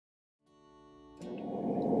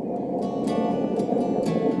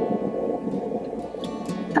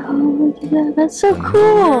That's so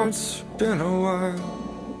cool. It's been a while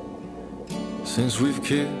since we've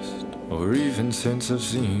kissed, or even since I've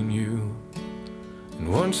seen you.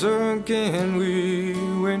 And once again we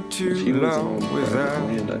went too long without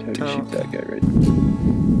talking. That guy right.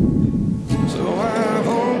 So I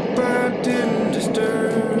hope I didn't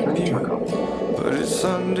disturb you, but it's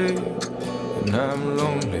Sunday and I'm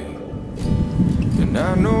lonely, and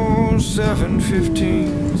I know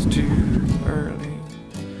 7:15 is too early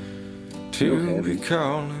to be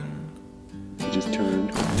calling. He just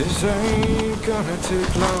turned. This ain't gonna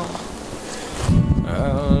take long.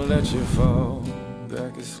 I'll let you fall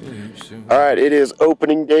back asleep soon. Alright, it is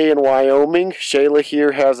opening day in Wyoming. Shayla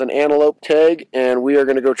here has an antelope tag, and we are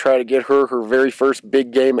going to go try to get her very first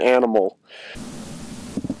big game animal.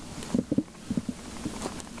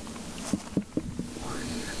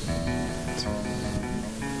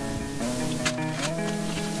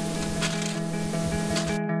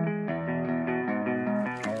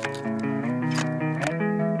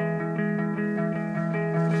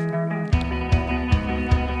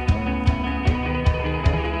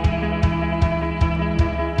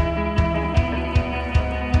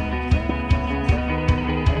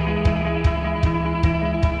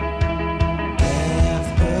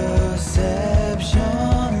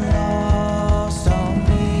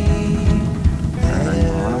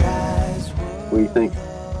 What do you think?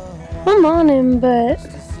 I'm on him, but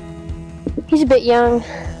he's a bit young.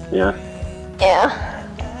 Yeah?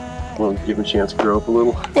 Yeah. Well, give him a chance to grow up a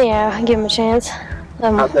little. Yeah, give him a chance.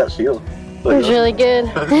 How'd that feel? It was really good.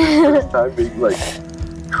 First time being like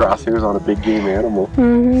crosshairs on a big game animal.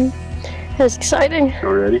 It was exciting. You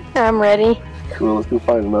ready? I'm ready. Cool, let's go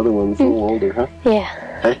find another one that's a little older, huh?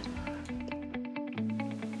 Yeah. Hey.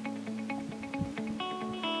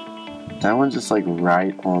 That one's just like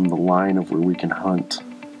right on the line of where we can hunt.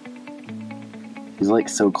 He's like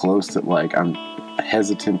so close that like I'm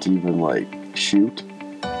hesitant to even like shoot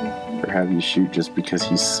or have you shoot just because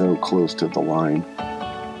he's so close to the line.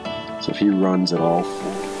 So if he runs at all,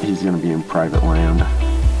 he's gonna be in private land.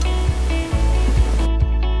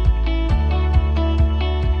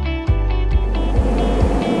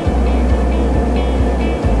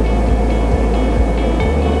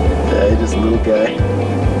 Yeah, just a little guy.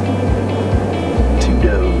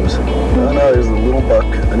 Oh no, there's a little buck,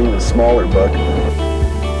 an even smaller buck.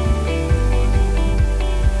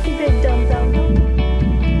 Big dumb dumb.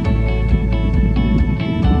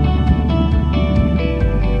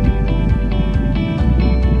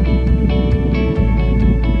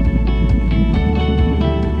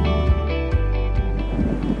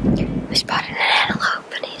 We spotted an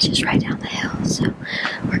antelope and he's just right down the hill, so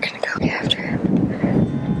we're gonna go after him.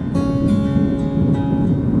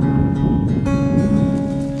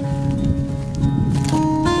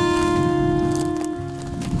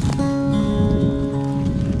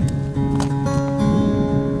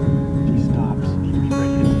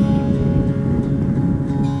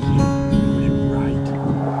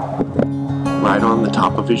 Right on the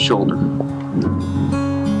top of his shoulder.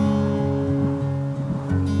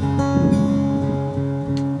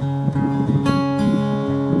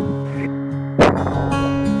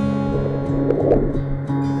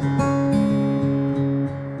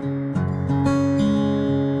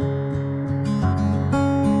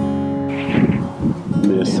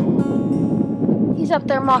 Miss. He's up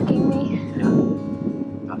there mocking me. Yeah.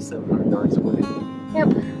 About 700 yards away.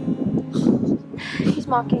 Yep. He's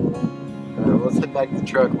mocking me. Alright, let's head back to the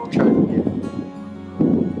truck. We'll try to get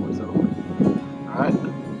boys over. Alright?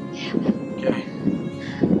 Okay.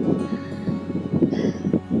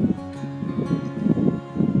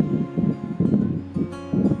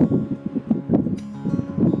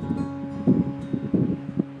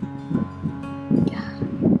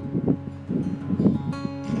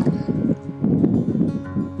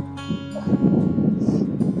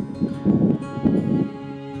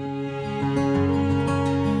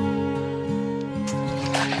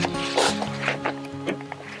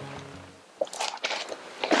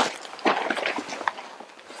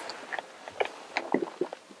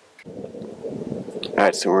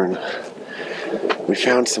 Alright, so we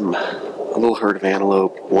found a little herd of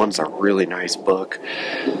antelope. One's a really nice buck.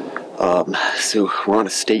 So we're on a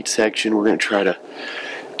state section. We're going to try to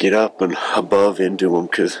get up and above into them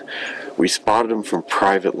because we spotted them from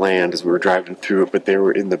private land as we were driving through it, but they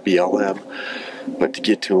were in the BLM. But to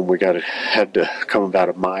get to them, we had to come about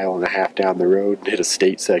 1.5 miles down the road and hit a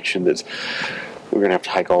state section that's we're going to have to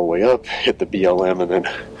hike all the way up, hit the BLM, and then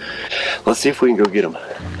let's see if we can go get them.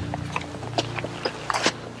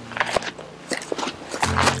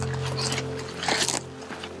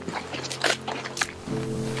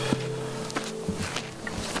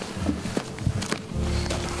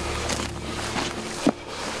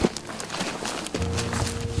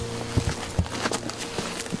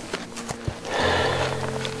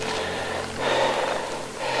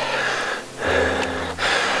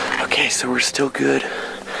 so we're still good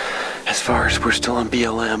as far as we're still on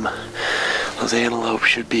BLM. Those antelope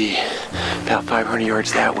should be about 500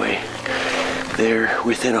 yards that way. They're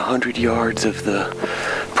within 100 yards of the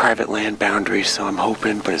private land boundary, so I'm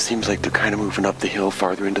hoping, but it seems like they're kind of moving up the hill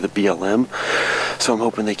farther into the BLM, so I'm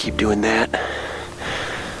hoping they keep doing that.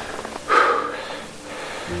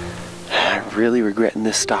 I'm really regretting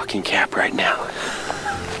this stocking cap right now.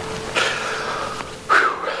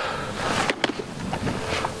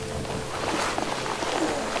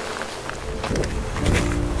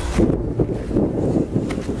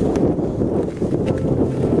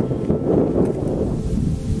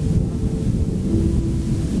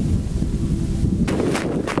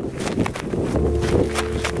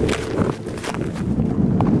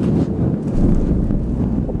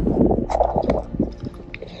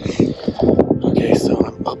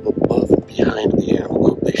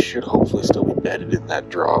 Hopefully still be bedded in that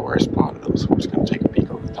draw where I spotted them, so we're just going to take a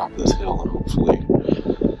peek over the top of this hill and hopefully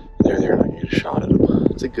they're there and I can get a shot at them.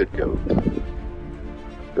 It's a good goat.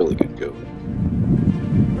 Really good goat.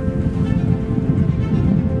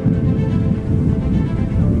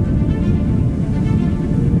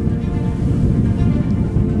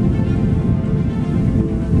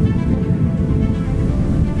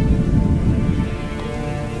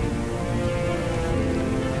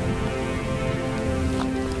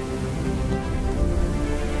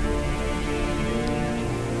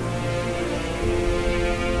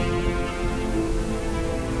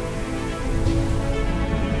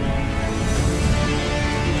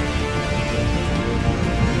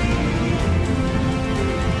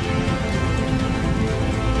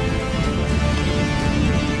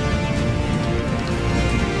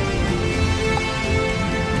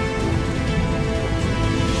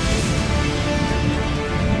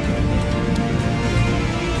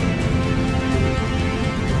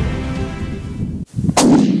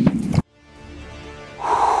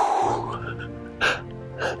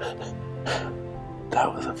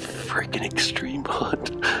 That was a freaking extreme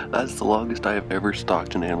hunt. That's the longest I have ever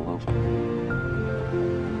stalked an antelope.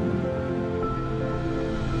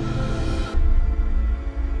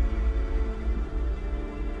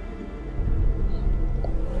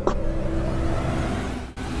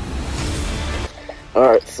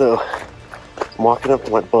 Alright, so I'm walking up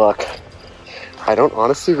to my buck. I don't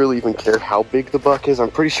honestly really even care how big the buck is. I'm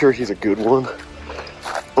pretty sure he's a good one.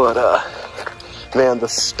 But, man, the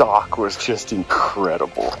stalk was just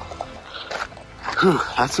incredible. Whew,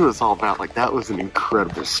 that's what it's all about. Like, that was an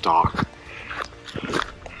incredible stalk.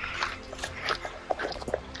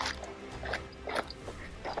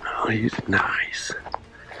 Oh, he's nice.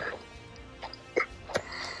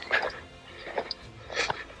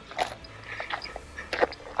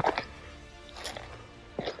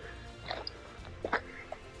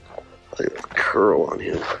 Look at the curl on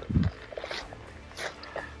him.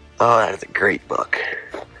 Oh, that is a great buck.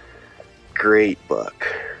 Great buck.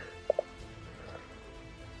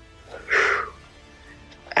 Whew.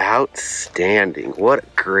 Outstanding. What a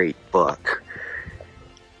great buck.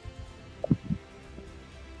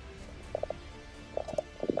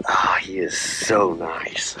 Oh, he is so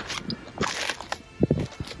nice.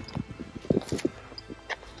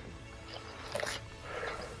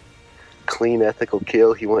 Clean, ethical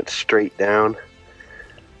kill. He went straight down.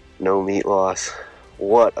 No meat loss.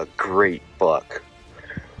 What a great buck.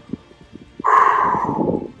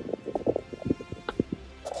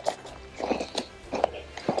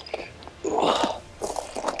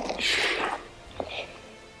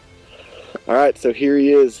 Alright, so here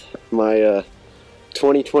he is, my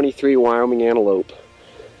 2023 Wyoming antelope.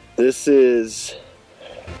 This was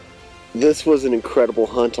an incredible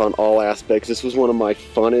hunt on all aspects. This was one of my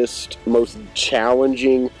funnest, most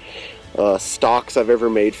challenging stalks I've ever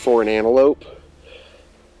made for an antelope.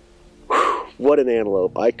 What an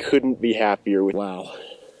antelope. I couldn't be happier with. Wow.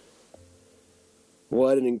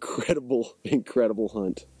 What an incredible, incredible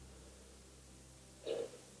hunt.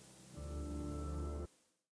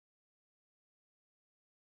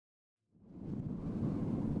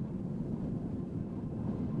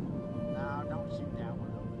 No, don't shoot that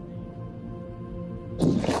one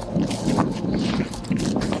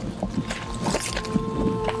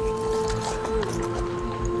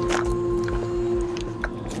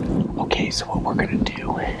Okay, so what we're gonna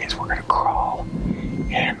do is we're gonna crawl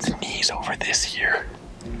hands and knees over this here.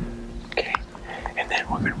 Okay, and then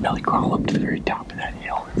we're gonna belly crawl up to the very top of that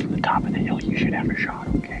hill. And from the top of the hill, you should have a shot,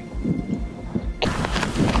 okay?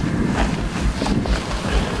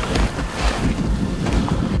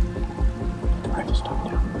 Do I have to stop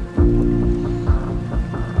now?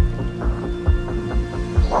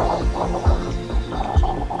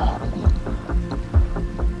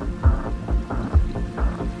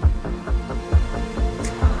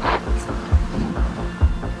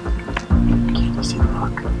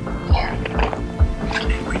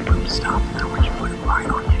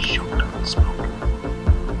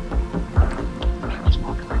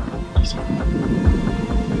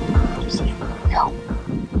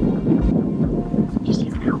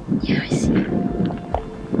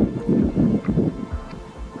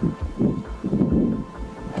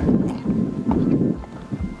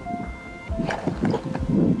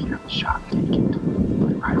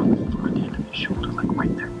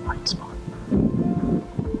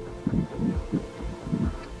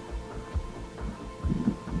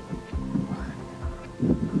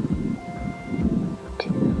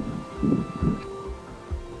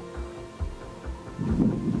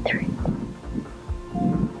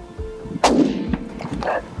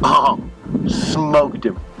 Oh, smoked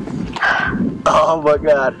him. Oh my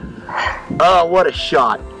God. Oh, what a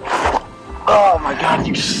shot. Oh my God,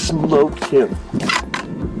 you smoked him.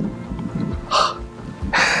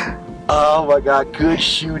 Oh my God, good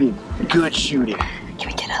shooting. Good shooting. Can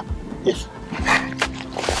we get up? Yes.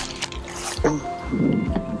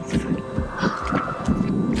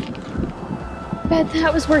 Bet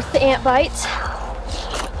that was worth the ant bites.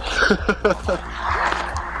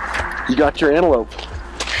 You got your antelope.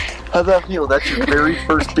 How's that feel? That's your very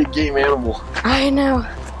first big game animal. I know.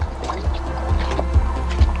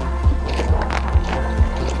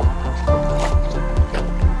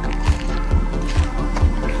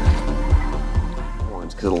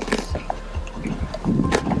 One's cool.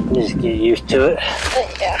 Just get used to it.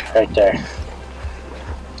 Yeah. Right there.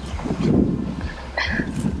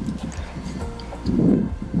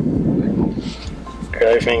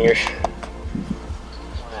 Curl your fingers.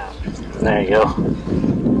 There you go.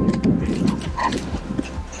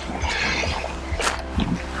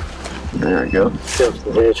 There we go. Tilt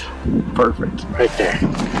the hitch. Perfect. Right there.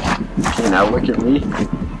 Okay, now look at me.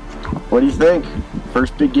 What do you think?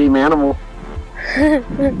 First big game animal. Is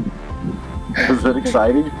that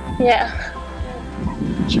exciting? Yeah.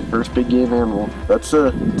 It's your first big game animal. It's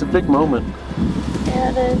a big moment.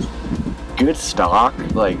 Yeah, it is. Good stock.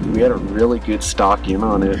 Like, we had a really good stock in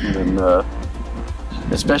on it, and then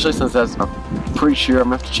especially since I'm pretty sure I'm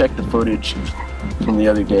gonna have to check the footage from the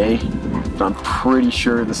other day, but I'm pretty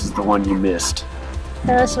sure this is the one you missed.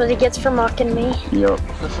 That's what he gets for mocking me. Yep.